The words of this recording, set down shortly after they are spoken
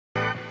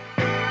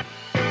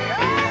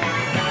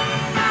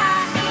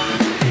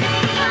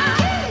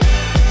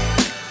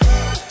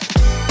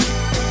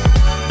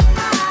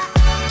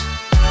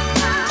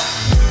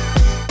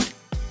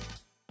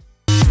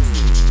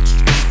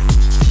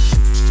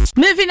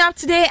Moving up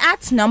today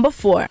at number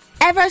 4.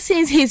 Ever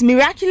since his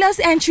miraculous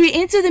entry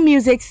into the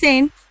music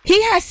scene,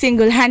 he has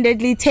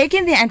single-handedly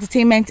taken the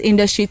entertainment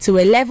industry to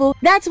a level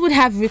that would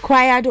have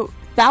required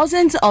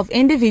thousands of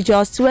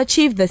individuals to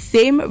achieve the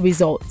same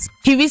results.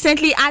 He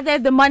recently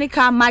added the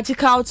moniker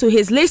Magical to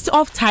his list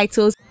of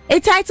titles, a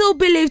title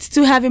believed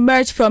to have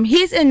emerged from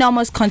his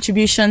enormous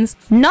contributions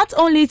not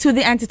only to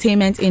the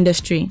entertainment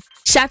industry.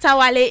 Shatta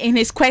Wale, in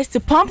his quest to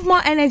pump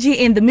more energy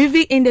in the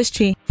movie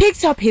industry,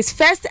 picked up his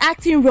first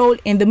acting role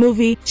in the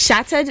movie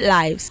Shattered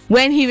Lives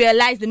when he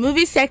realized the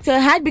movie sector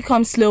had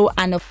become slow,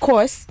 and of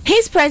course,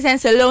 his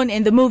presence alone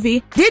in the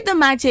movie did the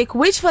magic,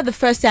 which for the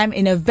first time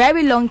in a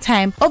very long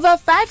time, over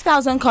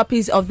 5,000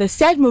 copies of the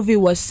said movie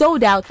was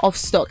sold out of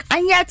stock,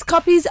 and yet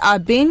copies are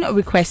being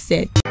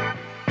requested.